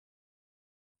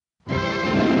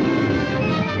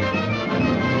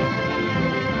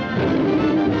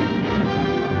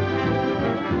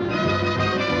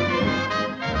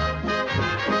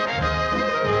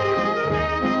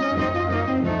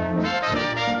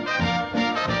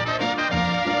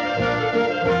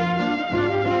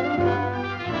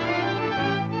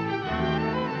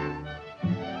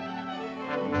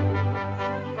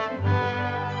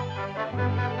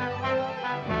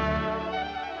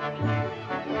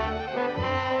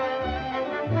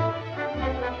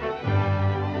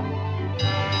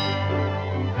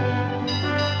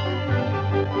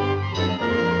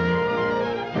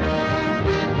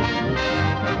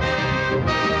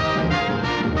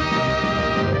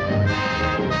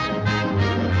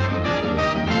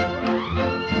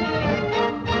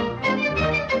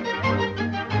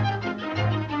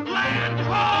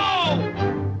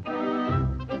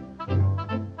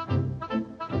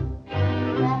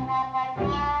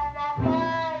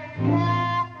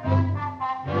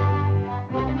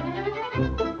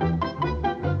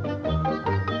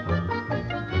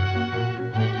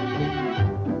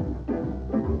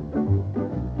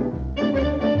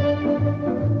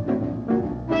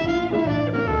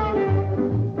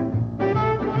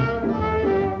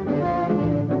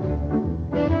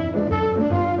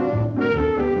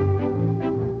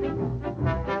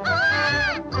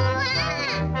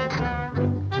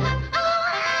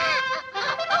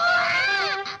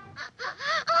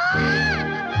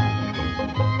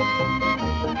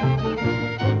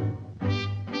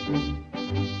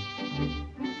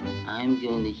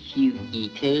Jerky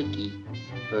Turkey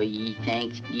for ye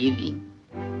Thanksgiving.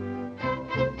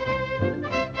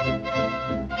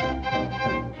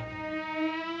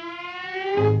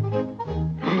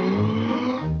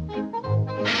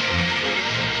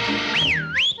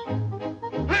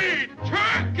 Hey,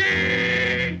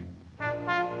 Turkey!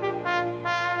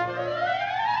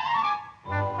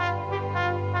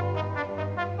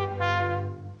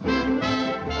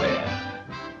 Well,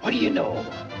 what do you know?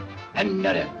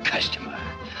 Another customer.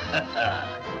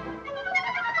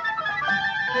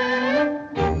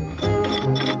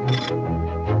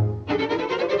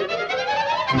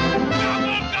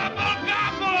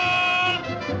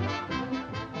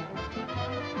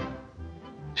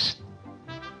 Psst.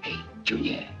 Hey,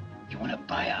 Junior, you want to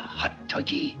buy a hot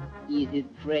turkey? Is it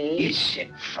fresh? Is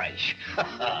it fresh?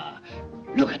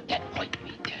 Look at that white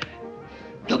meat.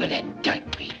 Look at that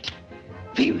dark meat.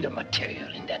 Feel the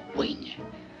material in that wing.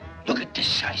 Look at the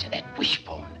size of that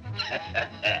wishbone.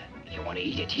 You want to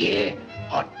eat it here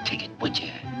or take it with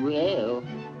you? Well,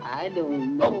 I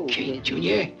don't know. Okay,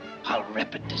 Junior, I'll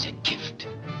wrap it as a gift.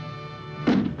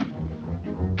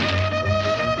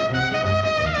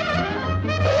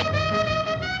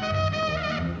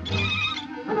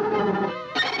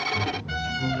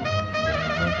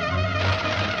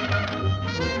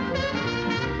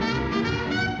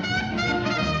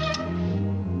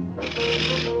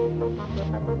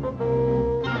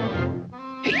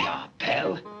 Here you are,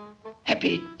 pal.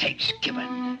 Happy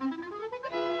Thanksgiving.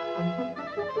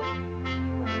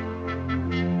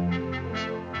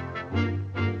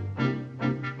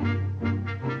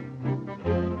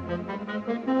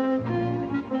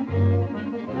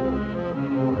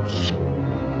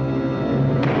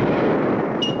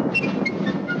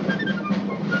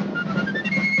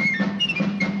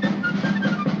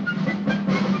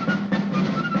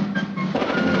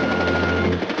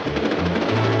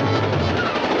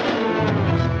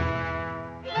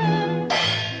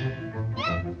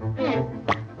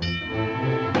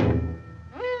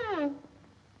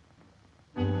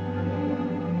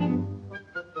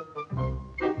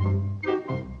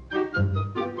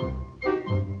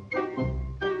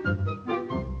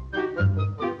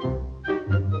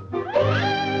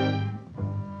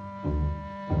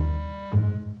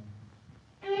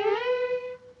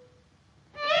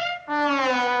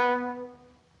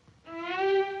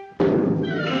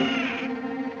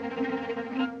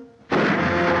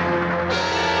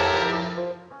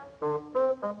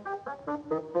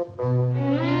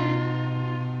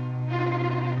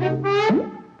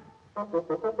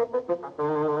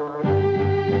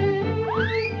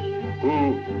 Who,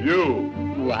 you?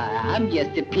 Why, I'm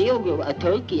just a pilgrim, a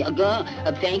turkey, a gun,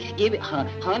 a Thanksgiving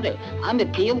hunter. I'm a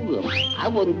pilgrim. I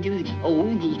wouldn't do. Oh,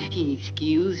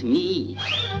 excuse me.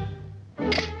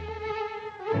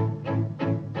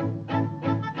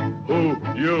 Who,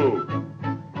 you?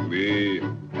 Me,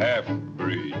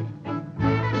 half-breed.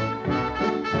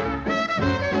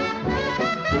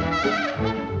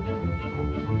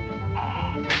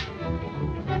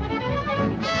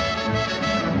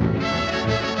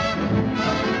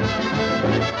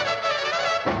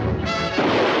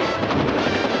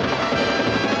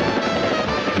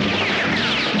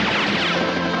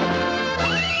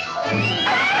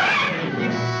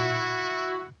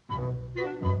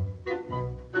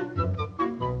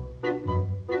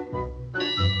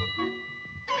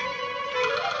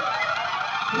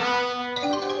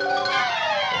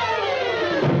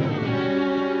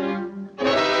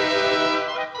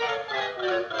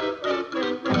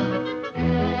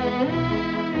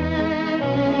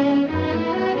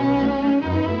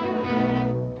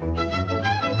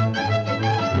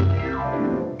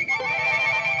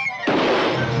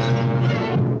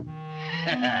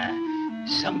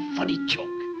 Some funny joke,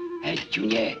 eh,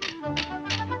 Junior?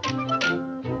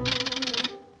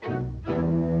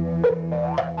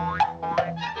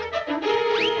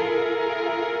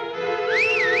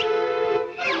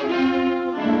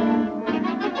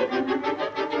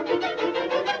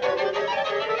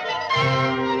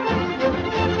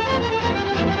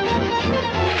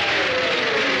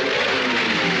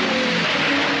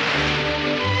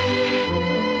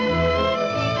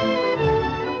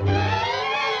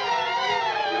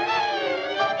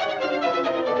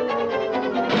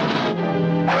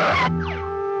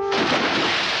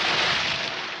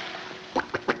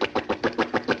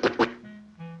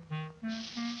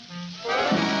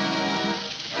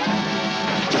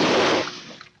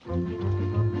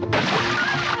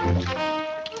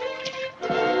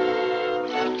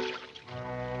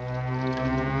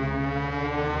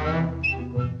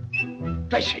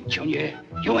 Listen, Junior,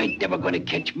 you ain't never gonna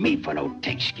catch me for no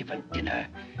Thanksgiving dinner.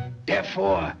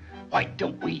 Therefore, why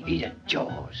don't we eat at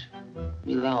Joe's?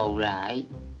 Well, all right.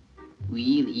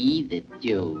 We'll eat it,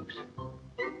 Joe.